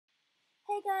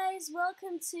Hey guys,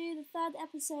 welcome to the third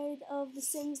episode of The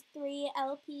Sims 3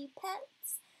 LP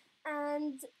Pets,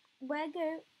 and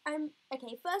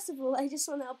okay, first of all, I just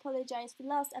want to apologize for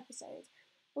last episode,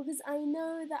 because I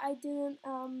know that I didn't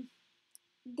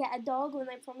get a dog when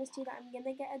I promised you that I'm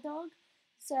gonna get a dog.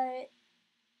 So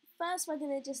first we're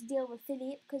gonna just deal with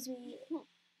Philippe, because we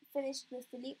finished with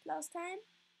Philippe last time,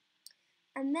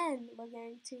 and then we're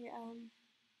going to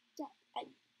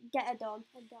get a dog.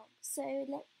 So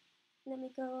let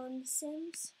me go on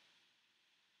Sims.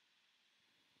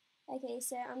 Okay,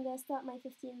 so I'm going to start my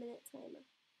 15-minute timer.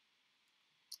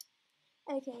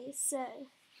 Okay, so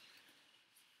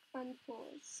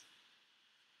unpause.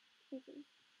 Okay,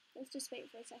 let's just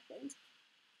wait for a second.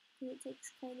 It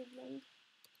takes kind of long.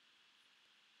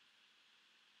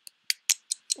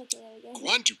 Okay, there we go. I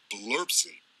want to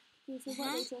blurpsy. Okay, so what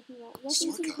are they talking about? Let's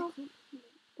do some compliment.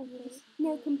 Okay,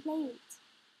 no, complaint,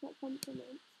 not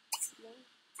compliment.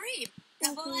 Free,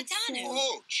 double Okay, so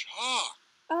Oh, cha.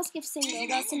 ask if single,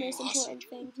 that's the most important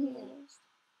thing, to be honest.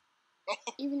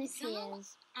 Even if he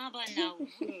is. Aber na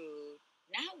woo,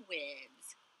 na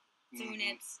wibs.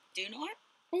 Zunips, dunor?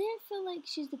 I don't feel like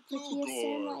she's the prettiest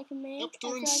sim that I can make. I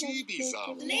feel like I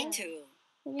could make it Letu.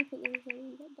 Let me put this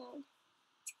thing down.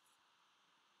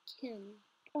 Kim.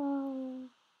 Oh.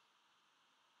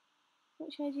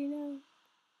 What should I do now?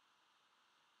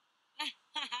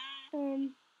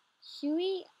 Should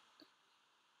we?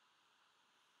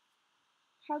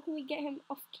 How can we get him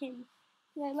off Kim?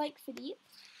 Because I like Philippe.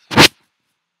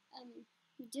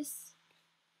 Just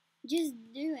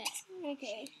do it.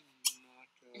 Okay.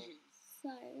 So.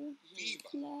 Fever.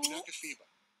 Naka fever.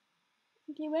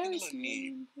 Okay, where is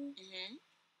Nila he?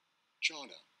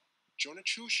 Jonah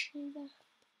Chush.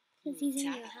 Because he's in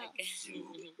your house.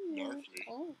 Darkly.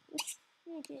 Oh.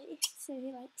 Okay, so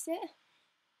he likes it.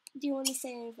 Do you want to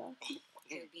say over?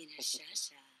 Turbina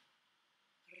shasha.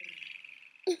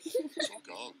 So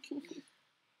gone.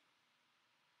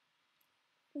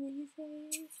 And then he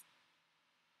says,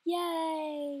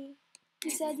 yay! He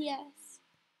said yes.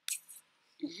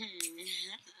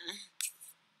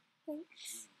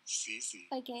 Thanks. Cece.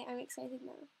 Okay, I'm excited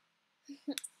now.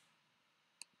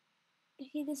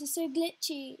 Okay, this is so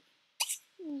glitchy.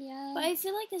 Yeah. But I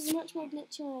feel like it's much more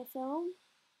glitchy when I film.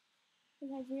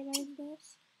 Because I've realised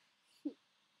this.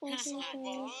 Also,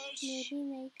 Maybe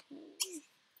make him.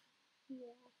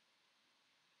 yeah.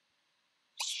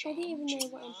 I don't even know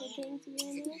what I'm thinking, to be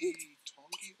honest.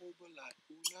 Tongi overlap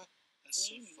una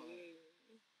asafai.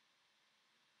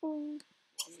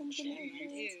 Something like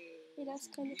that. Yeah, that's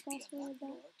kind of fast forward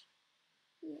that.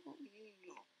 Yeah.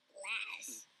 Glass.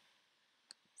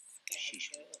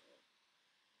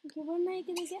 Okay, when am I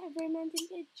gonna get a romantic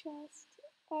interest?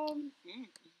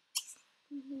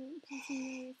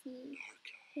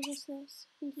 What's this?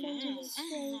 Be friends with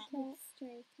a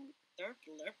stray cat. Derp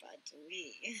lerpa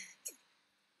dwee.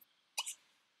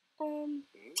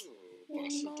 Romantic.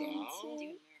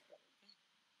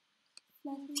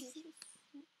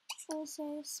 Also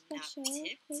special.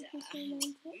 Focus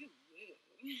romantic.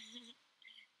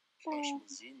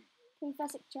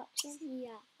 Confess attraction.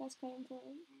 Yeah, that's quite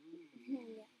important.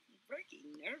 Yeah. Berkey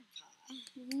nerpa.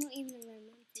 Not even a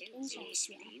romantic interest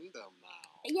yet.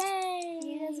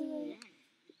 Yay!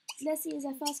 Let's see, is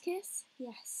our first kiss?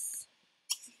 Yes.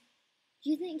 Do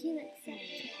you think he'll accept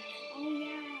it? Oh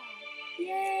yeah.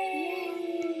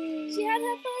 Yay! She had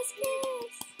her first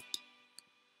kiss!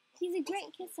 He's a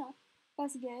great kisser.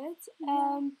 That's good.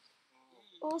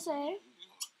 Also,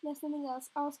 there's something else.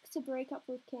 Ask to break up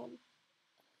with Kim.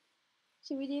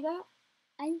 Should we do that?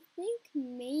 I think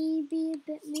maybe a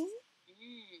bit more.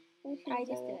 I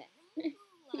just do it.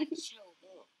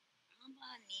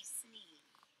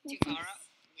 Tomorrow,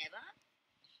 never?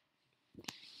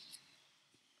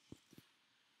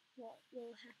 What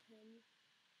will happen?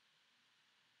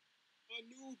 A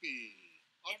newbie.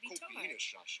 Akopina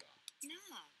shasha. No.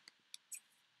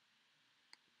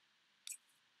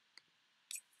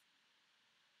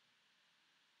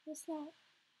 What's that?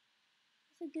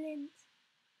 It's a glint.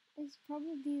 It's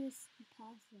probably this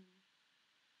person.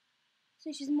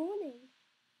 So she's mourning.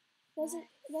 Doesn't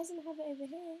have it over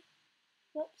here.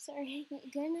 Oops, sorry.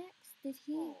 Wait, go next. Did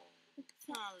he accept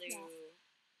that? Halu.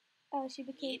 Oh, she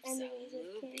became Keeps enemies a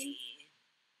with Kim. movie.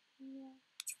 Yeah.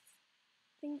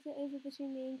 Things are over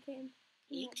between me and Kim.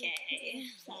 EK.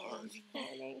 I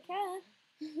don't care.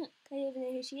 I don't even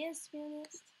know who she is, to be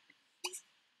honest.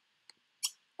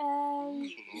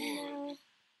 Now,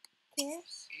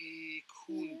 kiss.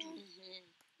 Kundu.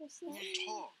 What's that?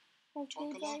 Talk. I've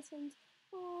Talk been a lot. licensed.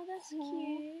 Oh, that's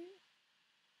cute.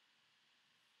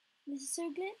 This is so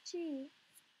glitchy.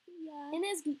 Yeah. And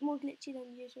it's more glitchy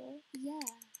than usual. Yeah.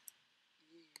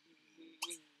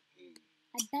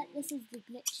 this is the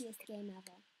glitchiest game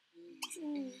ever.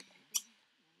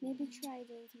 Maybe try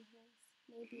doing something else.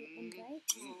 Maybe embrace.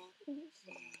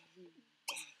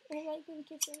 I like them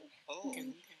kissing. Oh.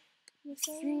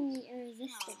 Extremely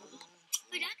irresistible.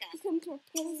 Budaka. Come to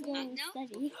It's going No.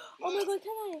 steady. Oh my god,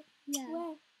 can I? Yeah.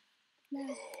 Where? No.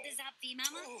 Does that be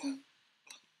mama?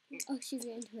 Oh, she's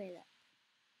going to wear that.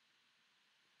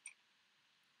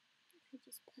 I could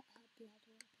just put her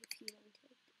bladder up if you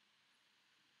wanted.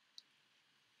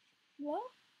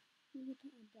 What? You could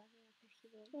put her bladder up if you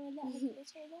want. Oh, let her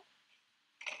kiss her that.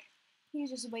 He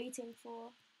was just waiting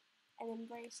for an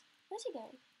embrace. Where's he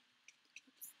going?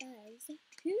 Upstairs.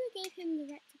 Who gave him the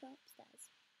right to go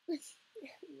upstairs?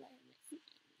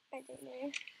 I don't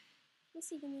know. What's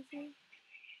he gonna do?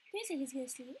 Don't think he's gonna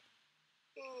sleep.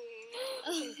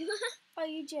 Are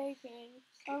you joking?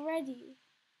 Already?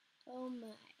 Oh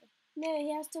my. No,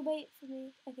 he has to wait for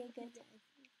me. Okay, good.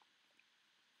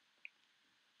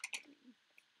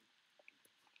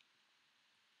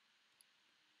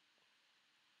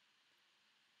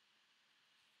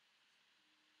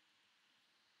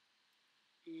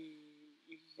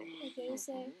 Okay,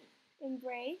 so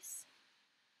embrace.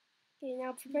 Okay,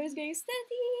 now propose going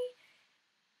steady.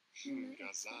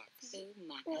 Gazaks.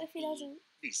 What if he doesn't?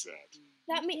 Be sad.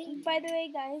 That mean, by the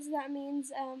way, guys, that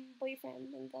means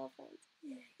boyfriend and girlfriend.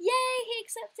 Yay! He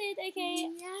accepted. Okay.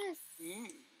 Yes.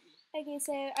 Okay,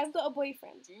 so I've got a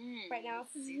boyfriend right now.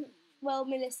 Well,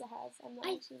 Melissa has. I'm not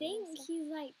I actually think Melissa. he's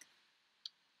like,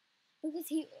 because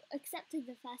he accepted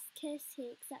the first kiss,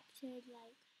 he accepted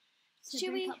like to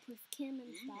Should break we- up with Kim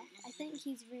and stuff. I think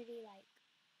he's really like,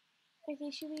 Okay,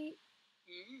 should we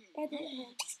edit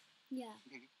him? yeah.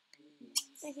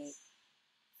 Okay.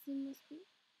 So must be.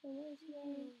 So what is he Oh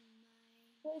wearing?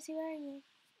 my. What is he wearing then?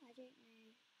 I don't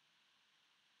know.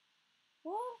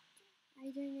 What? I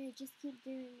don't know. Just keep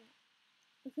doing it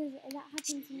because that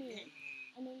happened to me,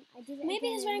 and then I did it. Maybe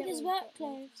again he's a wearing his little work bit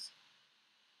later. clothes.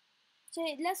 So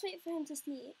let's wait for him to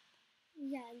sleep.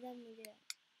 Yeah, and then we do it.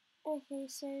 Okay,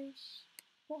 so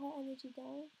put her energy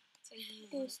down.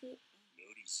 Go to sleep.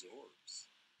 Naughty Zorbs.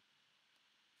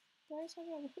 Where's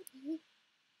everyone?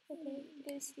 Okay,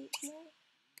 go to sleep now.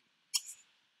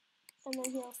 And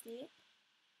then he'll sleep.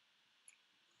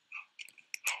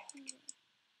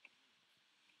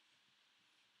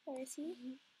 Where is he?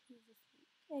 He's asleep.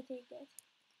 Okay, good.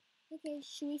 Okay,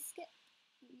 should we skip?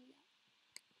 Yeah.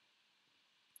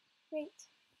 Wait.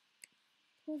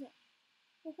 Pause it.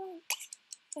 We're fine.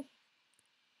 Okay.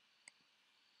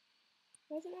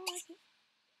 Why is it not working?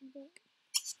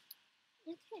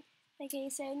 Okay. Okay,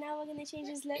 so now we're gonna change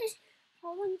his looks. How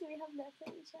long do we have left?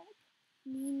 Let me check.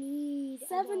 We need a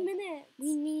 7 dog. minutes.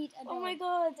 We need a dog. Oh my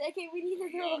god. Okay, we need a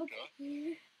dog.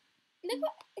 Yaka. Look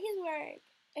what he's wearing.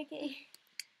 Okay.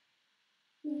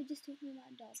 We were just talking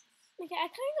about dogs. Okay, I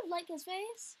kind of like his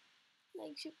face.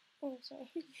 Like, oh, sorry.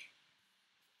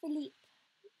 Philippe.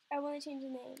 I want to change the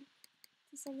name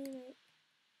to something like.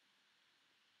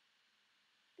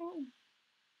 I want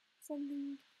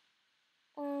something.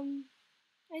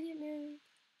 I don't know.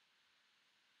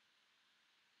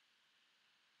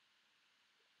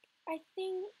 I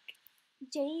think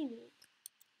Jamie.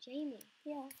 Jamie.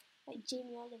 Yeah, like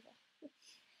Jamie Oliver.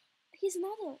 He's an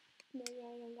adult. No,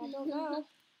 you're a young adult now.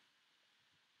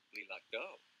 Lilako.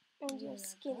 And you're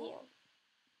skinnier.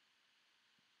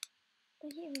 I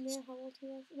don't even know how old he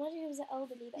was. Imagine he was an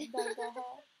elderly that dyed their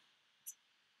hair.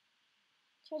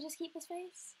 Should I just keep his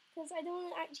face? Because I don't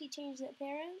want to actually change the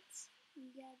appearance.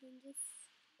 Yeah, then just.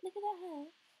 Look at that hair.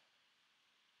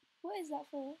 What is that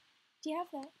for? Do you have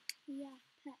that? Yeah,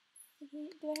 pet. Okay.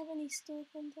 Do I have any store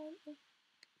content?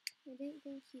 I don't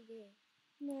think you do.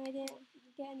 No, I didn't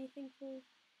get anything for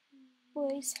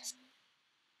boys.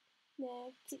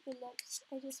 No, keep the looks.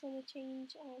 I just want to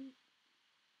change clothing.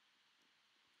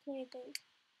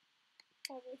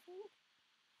 Everything.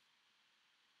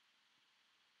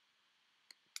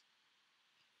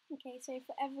 Okay, so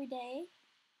for every day.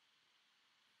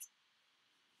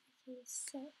 Okay,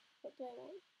 so what do I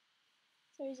want?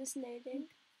 So it's just loading.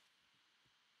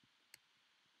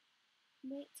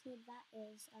 Wait till that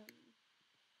is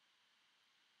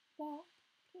That.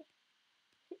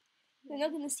 They're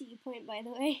not gonna see you point, by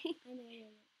the way. I know you're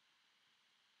not.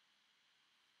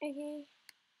 Okay.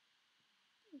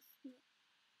 It's not.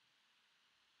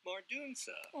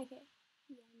 Mardunsa. Okay.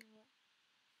 Yeah, no.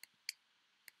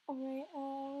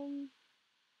 Alright,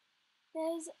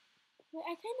 there's, wait,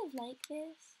 I kind of like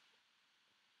this.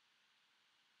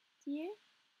 Do you?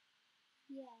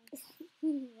 Yeah.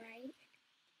 Right.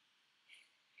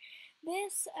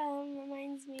 This,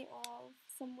 reminds me of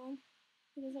someone.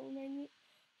 It doesn't remind me.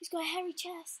 He's got a hairy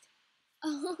chest.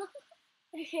 Oh.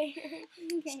 Okay.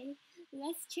 Okay,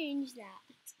 let's change that.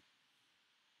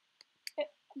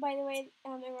 By the way,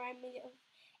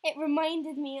 it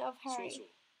reminded me of Harry.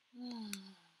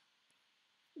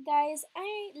 Guys,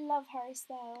 I love Harry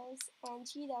Styles, and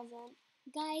she doesn't.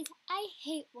 Guys, I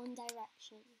hate One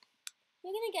Direction.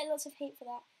 You're gonna get lots of hate for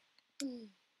that.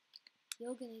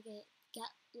 You're gonna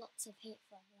get lots of hate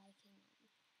for liking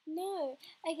them. No.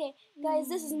 Okay, guys,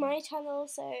 this is my channel,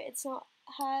 so it's not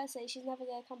her, so she's never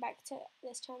gonna come back to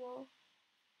this channel.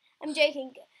 I'm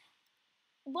joking.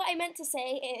 What I meant to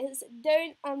say is,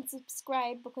 don't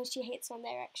unsubscribe because she hates One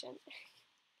Direction.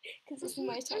 Because this is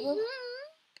my channel.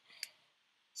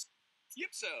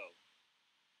 Yipso.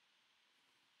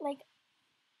 Like,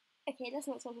 okay, let's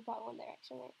not talk about One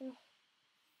Direction right now.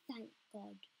 Thank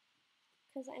God.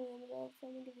 Because I'm in the middle of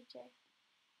filming a video.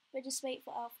 But just wait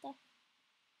for after.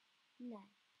 No.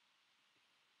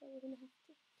 But we're gonna have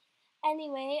to.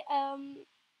 Anyway, what are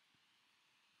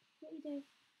we doing?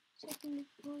 Checking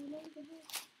the longer here.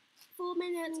 4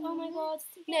 minutes, oh my god.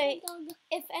 No,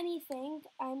 if anything,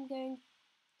 I'm going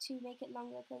to make it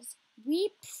longer because we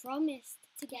promised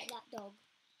to get that dog.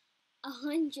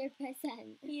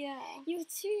 100%. yeah, You're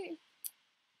too.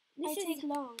 I take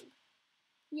long.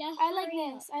 Yeah, I like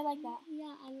hurry this. up. I like that.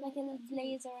 Yeah, I Like like a that too.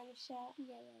 blazer and a shirt.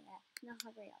 Yeah. Now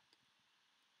hurry up.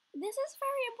 This is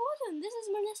very important. This is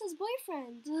Melissa's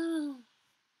boyfriend.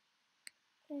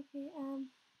 Okay,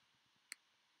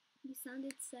 You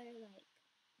sounded so like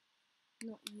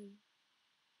not you.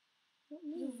 not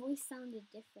me. Your voice sounded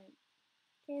different.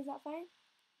 Okay, is that fine?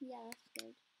 Yeah, that's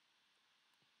good.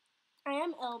 I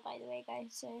am ill, by the way,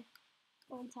 guys, so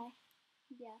aren't I?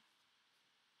 Yeah.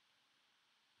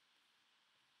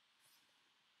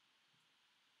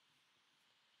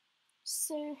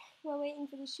 So we're waiting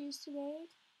for the shoes to load.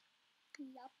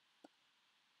 Yup.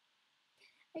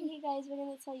 Okay, guys, we're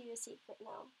gonna tell you a secret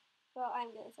now. Well,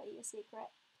 I'm gonna tell you a secret.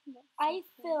 What's I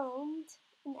secret? filmed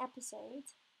an episode,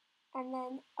 and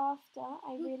then after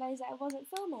I realised that I wasn't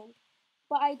filming.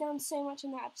 But I done so much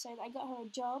in that episode. I got her a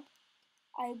job,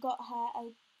 I got her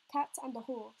a cat and a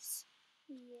horse.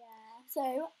 Yeah.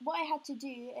 So what I had to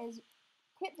do is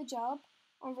quit the job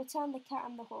and return the cat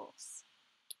and the horse.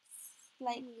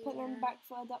 Like put them Yeah. back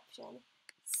for adoption.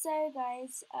 So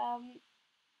guys,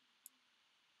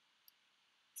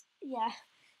 yeah,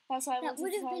 that's what I That wanted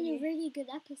would to have tell been you. a really good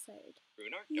episode,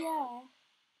 Runar Yeah,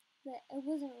 but it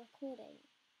wasn't recording.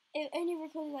 it only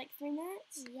recorded like 3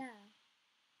 minutes. Yeah.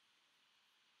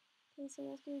 Okay, so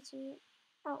let's go to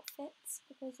outfits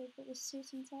because they've got the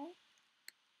suit and tie.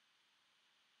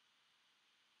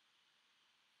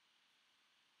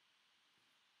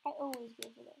 I always go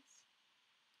for this.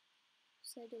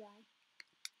 So do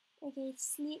I. Okay,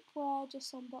 sleepwear, just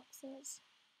some boxers.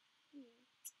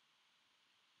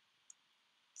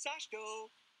 Sashko.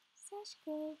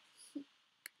 Sashko.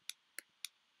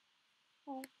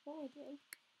 What am I doing?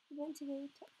 I want to go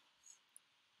topless.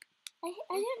 I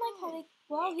don't like how they.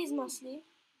 Well, he's muscly.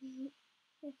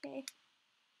 Okay.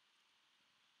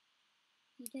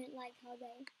 You don't like how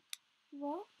they.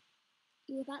 Well,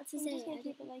 You were about to I'm say just gonna I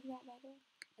keep don't- it like that, by the way.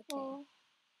 Okay. Or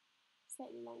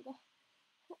slightly longer.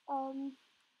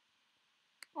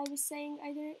 I was saying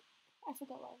I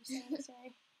forgot what I was saying.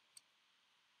 Sorry.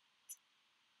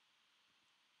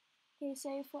 Okay,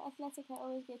 so for athletic, I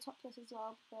always go topless as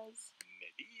well because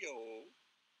Medio.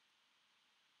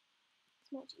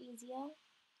 it's much easier.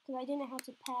 Because I don't know how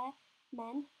to pair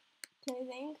men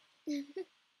clothing.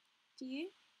 Do you?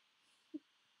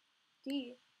 Do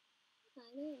you? I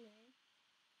don't know.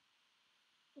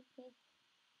 Okay.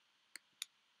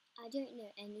 I don't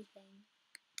know anything.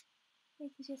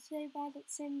 Because you're so bad at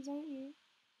Sims, aren't you?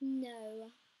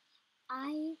 No.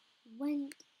 I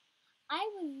went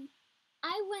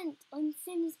on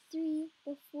Sims 3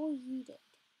 before you did.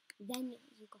 Then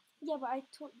you got it. Yeah, but I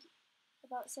taught you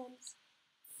about Sims.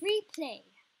 Free play.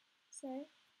 So,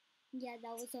 Yeah,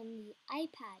 that was on the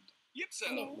iPad. Yipso.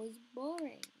 And it was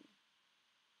boring.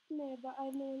 no, but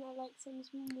I've known I like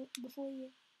Sims before you.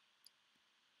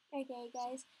 Okay,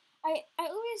 guys. I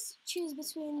always choose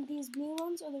between these blue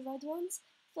ones or the red ones.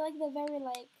 I feel like they're very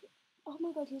like, oh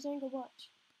my god, he's wearing a watch.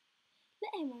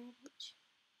 Let him wear a watch.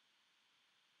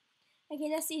 Okay,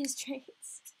 let's see his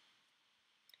traits.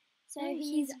 So Oh,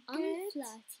 he's good.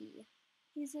 unflirty.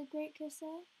 He's a great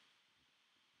kisser.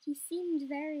 He seemed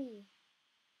very.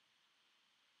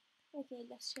 Okay,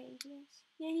 let's change this.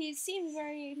 Yeah, he seems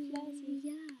very flirty.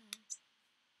 Yeah.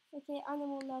 Okay,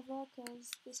 animal lover,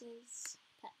 because this is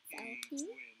Pets LP.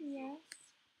 yes.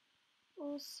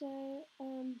 Also, I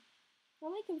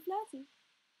like him flirty.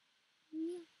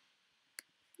 Yeah.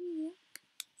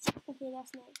 Okay,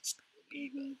 that's nice.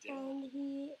 Leva Del. And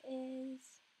he is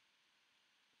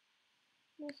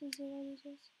What is the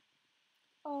languages?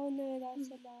 Oh no, that's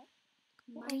a lot.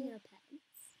 Minor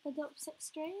pets. Adopt 6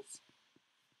 strays?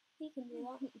 You can do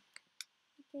that.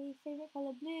 Okay, favourite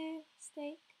colour blue,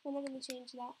 steak. We're not going to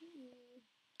change that.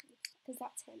 Because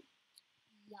that's him.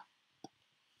 Yeah.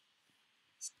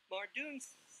 Mardoon.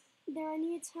 There are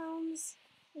new towns.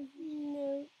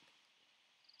 No.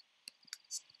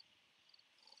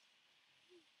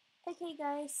 Okay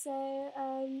guys, so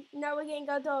now we're getting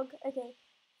our dog. Okay,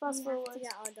 fast We have forward. to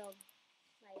get our dog.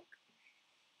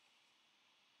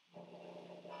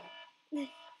 Like.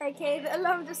 Okay, the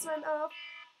alarm just went off,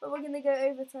 but we're gonna go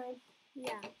overtime.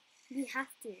 Yeah. We have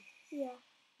to. Yeah.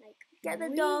 Like. Get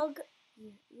the dog.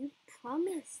 You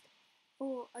promised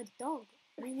for a dog.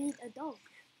 We need a dog.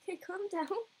 Okay, calm down.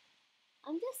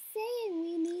 I'm just saying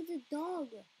we need a dog.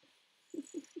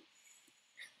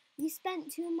 You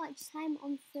spent too much time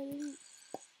on Philippe.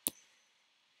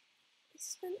 We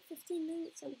spent 15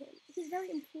 minutes on him. He's very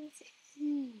important.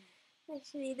 Hmm.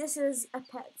 Actually, this is a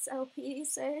pets LP,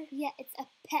 so Yeah, it's a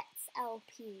pets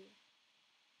LP.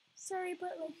 sorry,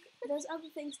 but like there's other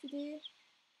things to do.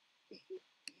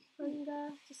 Hunger,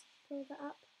 just pull that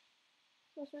up.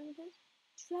 What's wrong with him?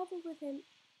 Travel with him.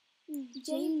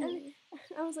 Jamie.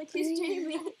 I was like, who's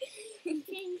Jamie?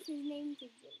 Changed his name to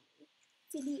Jamie.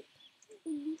 Philippe.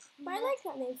 But I like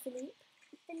that name, Philippe.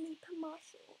 Philippe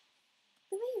Marshall.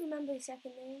 The way you remember his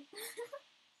second name.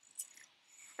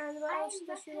 And what else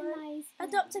does she want? recognize him.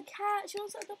 Adopt a cat. She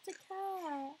wants to adopt a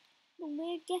cat. But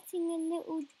we're getting a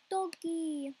little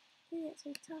doggy. Yeah, it's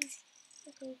so tough.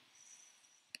 Okay.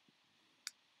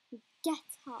 Get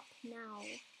up now.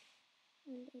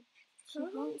 And she Calm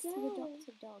wants to down. adopt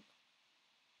a dog.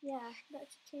 Yeah, that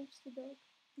should change the dog.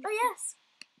 Oh yes.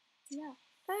 Yeah.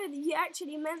 Oh, you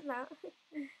actually meant that.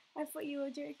 I thought you were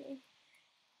joking.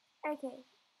 Okay.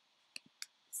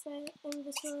 So,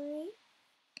 inventory,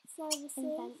 services,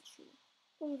 Inventory.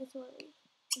 inventory.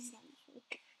 Inventory.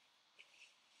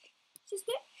 She's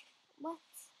good. What?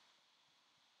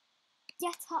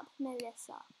 Get up,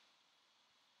 Melissa.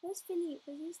 Where's Philippe?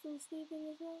 Is he still sleeping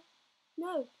as well?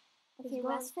 No. Okay, He's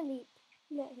where's gone. Philippe?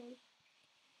 Let him.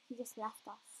 He just left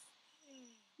us.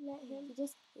 Let him. He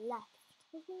just left.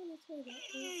 What's wrong with the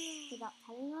toilet? Without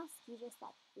telling us, he just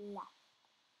left.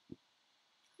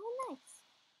 How nice.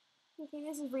 Okay,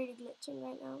 this is really glitching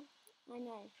right now. I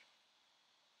know.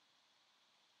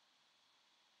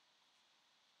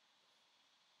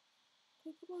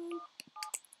 Okay, come on.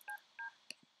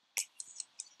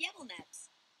 Yebelnets.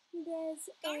 There's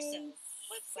Garso. a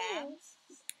Whipwab. source.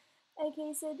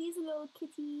 Okay, so these are little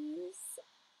kitties.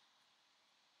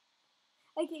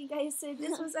 Okay, guys, so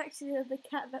this was actually the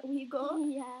cat that we got,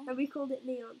 Yeah. and we called it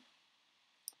Leon.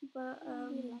 But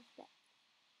We loved it.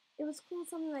 it was called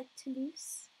something like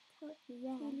Toulouse.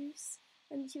 Yeah. Toulouse,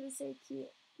 and she was so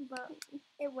cute. But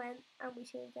it went, and we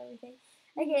changed everything.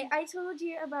 Okay, I told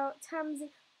you about Tamsin.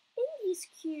 Indy's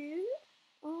cute.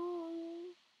 Oh.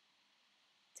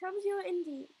 Tamsin or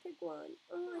Indy? Pick one.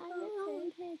 Oh, I I don't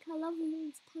can't pick. pick. I love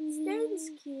Loon's Pansy. Stone's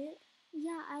cute.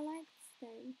 Yeah, I like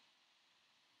Stone.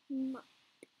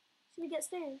 Should we get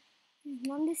Stone? He's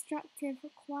non-destructive,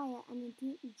 quiet, and a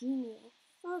deep genius.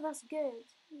 Oh, that's good.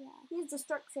 Yeah. He's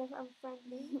destructive and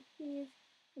friendly. He's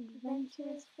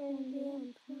Adventurous, friendly,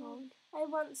 and proud. I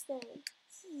want Stone.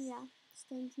 Yeah.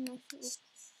 Stone's a nice little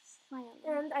quiet.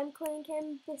 And I'm calling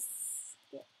him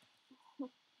Biscuit.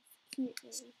 Cute.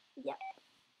 Really. Yep.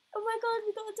 Oh my god,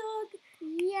 we got a dog!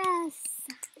 Yes.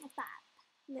 What's that?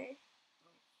 No.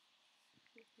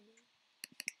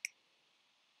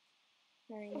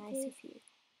 Very nice Okay. of you.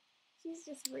 She's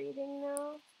just reading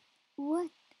now.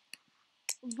 What?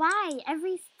 Why?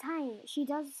 Every time she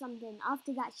does something,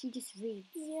 after that she just reads.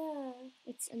 Yeah.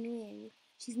 It's annoying.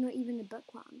 She's not even a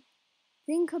bookworm.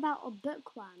 Think about a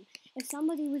bookworm. If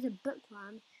somebody was a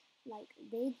bookworm, like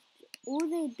they'd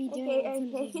be doing Okay,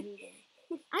 is okay. reading.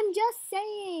 I'm just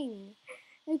saying.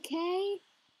 Okay?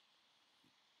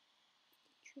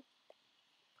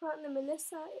 Partner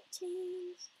Melissa, it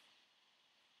changed.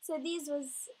 So these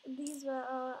were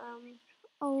our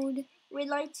Old. we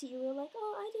lied to you. We were like,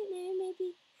 oh, I don't know,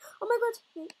 maybe. Oh my god,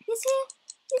 wait, he's here.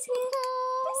 He's here.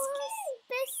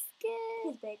 Biscuit.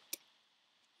 He's big.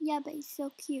 Yeah, but he's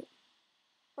so cute.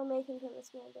 I'm making him a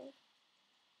small dog.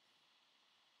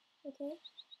 Okay.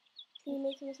 Can you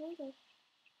make him a small dog?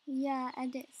 Yeah,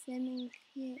 edit simming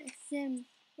here. Sim.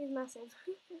 He's massive.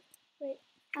 Wait,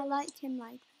 I like him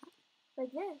like that.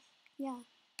 like this? Yeah.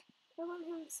 I want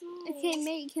him small. Okay,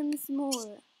 make him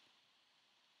small.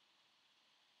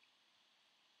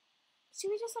 Should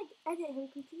we just like edit him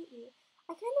completely?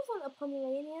 I kind of want a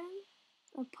Pomeranian.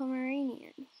 A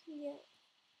Pomeranian. Yeah.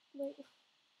 Wait.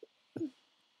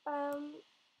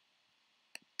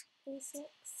 6.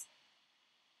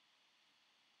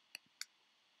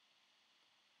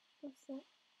 What's that?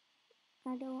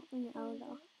 I don't want an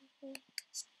elder. Okay.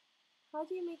 How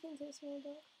do you make it into a small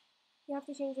dog? You have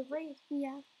to change the breed.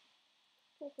 Yeah,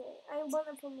 Okay, I want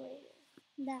a pomeranian.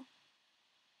 there.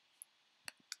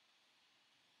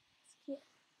 It's cute.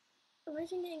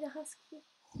 Imagine getting a husky.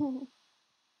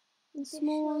 The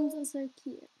small ones are so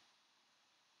cute.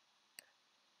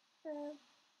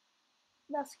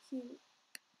 That's cute.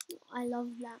 I love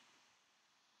that.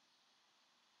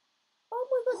 Oh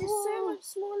my god, it's so Oh. much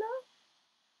smaller.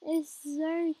 It's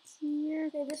so cute.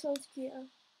 Okay, this one's cuter.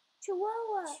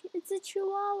 Chihuahua. It's a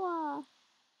chihuahua.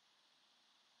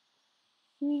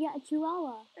 Should we get a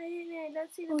chihuahua? I don't know.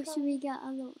 Let's see the Or pump. should we get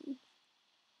other ones?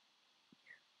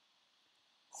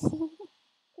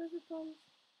 Where's the pump?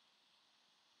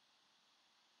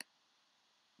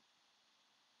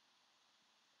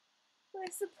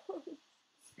 Where's the pump?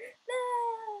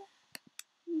 There!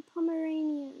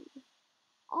 Pomeranian.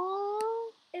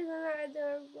 Oh, Isn't that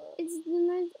adorable? it's the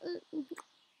most.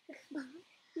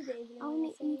 You don't even I know what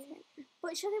want to I'm eat saying. it.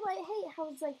 But surely I hate how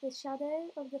it's like the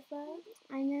shadow of the fur.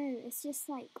 I know. It's just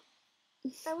like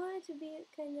I want it to be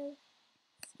kind of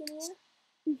skinnier.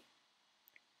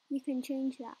 you can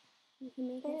change that. You can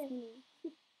make it Yeah. skinny.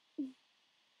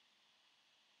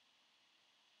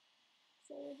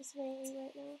 So we're just waiting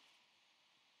right now.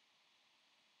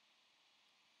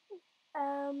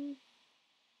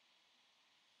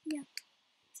 Yeah.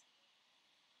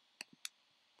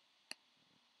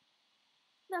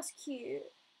 That's cute.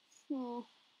 Oh,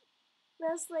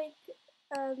 That's like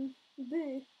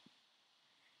Boo.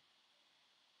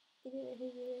 You don't know who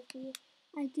Boo is, do you?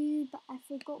 I do, but I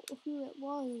forgot who it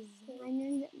was. I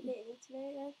know that. You don't need to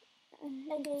know that.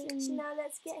 It's, Okay, so now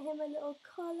let's get him a little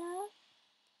collar.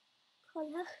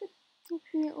 Collar.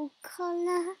 little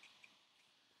collar.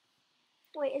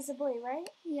 Wait, it's a boy, right?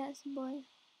 Yes, boy.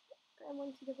 I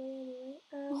wanted a boy anyway.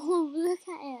 Oh, look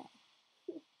at it.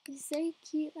 It's so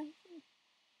cute. Like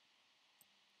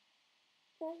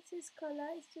That's his collar.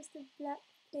 It's just a black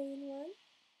plain one.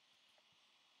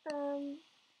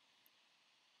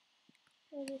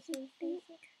 Oh, this one's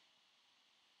basic.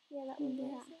 Yeah, that one's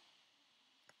Yeah. basic.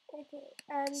 Okay,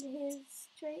 and his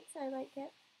traits, I like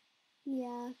it.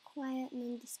 yeah, quiet,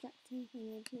 non-destructive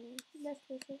energy. Let's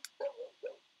listen.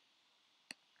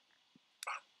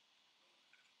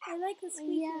 I like the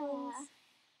squeaky Yeah. ones.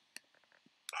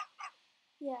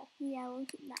 Yeah. Yeah, we'll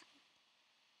keep that.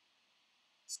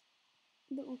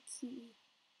 Little key.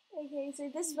 Okay, so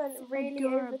this went really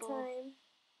Adorable. over time.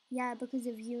 Yeah, because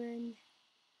of you and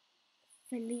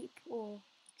Philippe or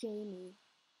Jamie.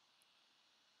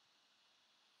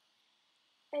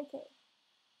 Okay,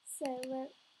 so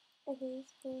okay,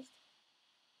 it's paused.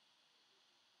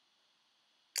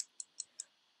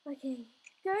 Okay,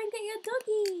 go and get your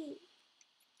doggy.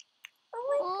 Oh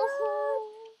my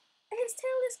god, his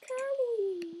tail is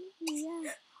curly.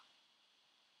 Yeah.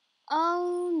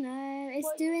 Oh no, it's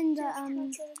What doing the just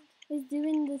happened? it's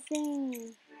doing the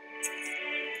thing.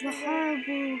 The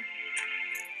horrible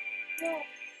Yeah.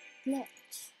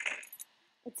 glitch.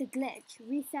 It's a glitch.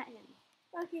 Reset him.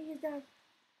 Okay, he's done.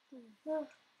 Oh,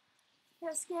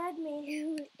 that scared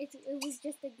me. It was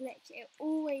just a glitch. It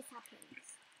always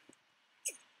happens.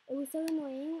 It was so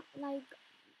annoying. Like,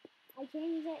 I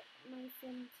changed it my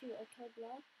sim to a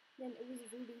toddler. Then it was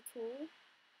really tall.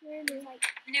 It was Really? like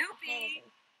Newbie.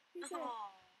 horrible. Who's that?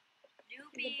 Oh, The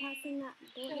newbie. person that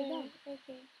bought the Oh, dog.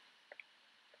 okay.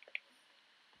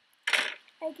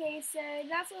 Okay, so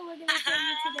that's all we're going to show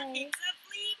you today. It's a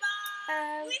flea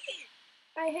ball. Whee!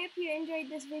 I hope you enjoyed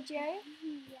this video.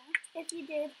 Yeah. If you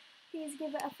did, please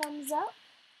give it a thumbs up.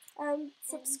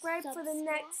 Subscribe for the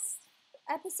next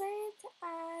episode,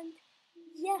 and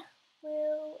yeah,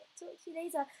 we'll talk to you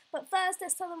later. But first,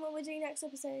 let's tell them what we're doing next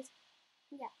episode.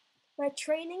 Yeah. We're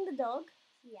training the dog,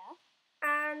 Yeah.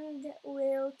 and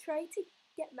we'll try to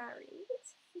get married.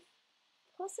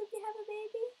 Possibly have a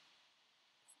baby.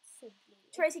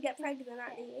 Try to get pregnant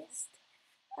at least.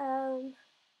 And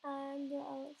what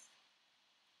else?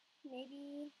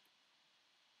 Maybe.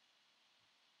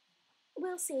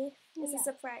 We'll see. It's Yeah. a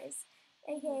surprise.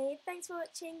 Okay, thanks for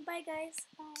watching. Bye, guys.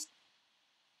 Bye.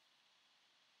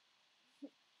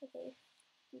 Okay,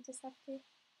 you just have to.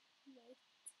 Wait.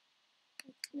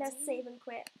 Let's save and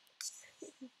quit.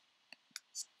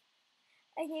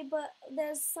 Okay, but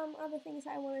there's some other things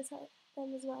that I want to tell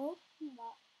them as well.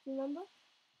 What? Do you remember?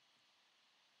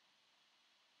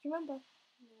 Do you remember?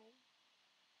 No.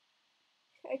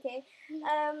 Okay.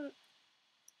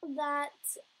 That.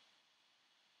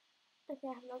 Okay,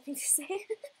 I have nothing to say.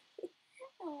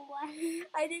 Oh, wow.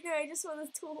 I don't know. I just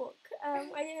want to talk. I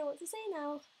don't know what to say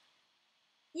now.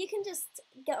 You can just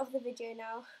get off the video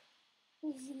now.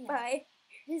 No. Bye.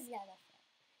 Just get off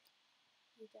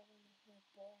it. You don't want to hear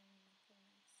boring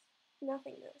nothingness.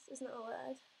 Nothingness is not a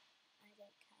word. I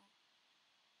don't care.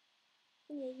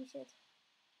 Yeah, you should.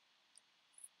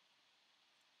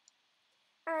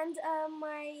 And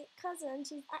my cousin,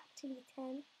 she's actually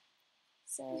 10.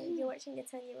 So you're watching a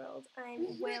 10-year-old.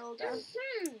 I'm way older.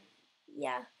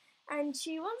 Yeah. And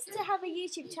she wants to have a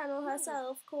YouTube channel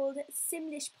herself called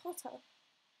Simlish Potter.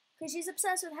 Because she's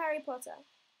obsessed with Harry Potter.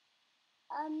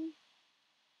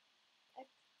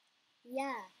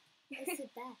 Yeah, it's the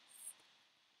best.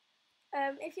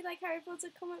 If you like Harry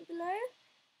Potter, comment below.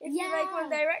 If you like One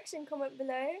Direction, comment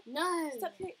below. No.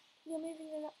 Stop, you're moving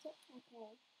the laptop.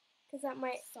 Okay. Because that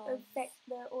might Soz. affect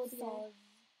the audio. Soz.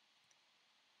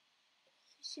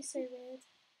 She's so weird.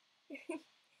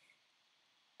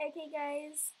 Okay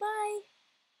guys, bye!